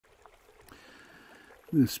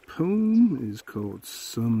This poem is called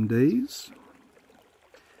Some Days.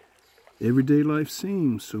 Everyday life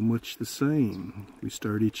seems so much the same. We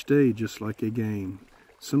start each day just like a game.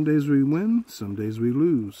 Some days we win, some days we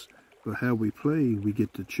lose. But how we play, we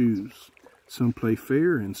get to choose. Some play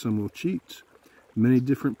fair and some will cheat. Many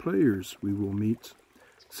different players we will meet.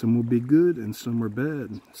 Some will be good and some are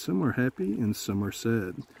bad. Some are happy and some are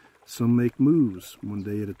sad. Some make moves one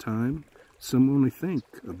day at a time. Some only think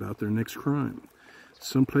about their next crime.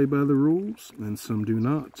 Some play by the rules and some do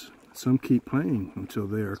not. Some keep playing until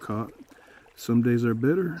they are caught. Some days are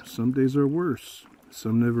better, some days are worse.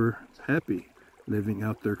 Some never happy, living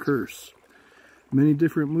out their curse. Many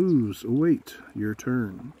different moves await your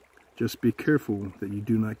turn. Just be careful that you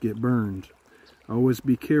do not get burned. Always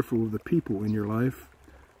be careful of the people in your life.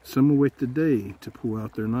 Some await the day to pull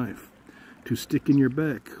out their knife, to stick in your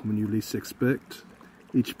back when you least expect.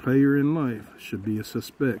 Each player in life should be a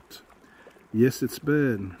suspect. Yes, it's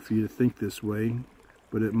bad for you to think this way,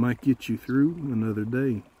 but it might get you through another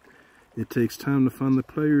day. It takes time to find the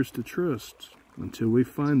players to trust. Until we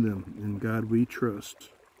find them, in God we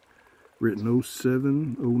trust. Written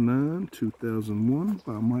 07/09/2001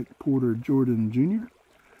 by Mike Porter Jordan Jr.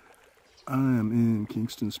 I am in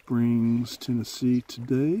Kingston Springs, Tennessee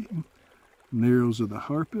today, narrows of the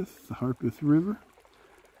Harpeth River.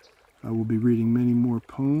 I will be reading many more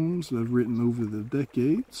poems that I've written over the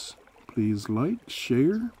decades. Please like,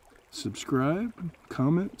 share, subscribe,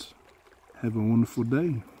 comment. Have a wonderful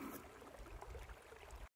day.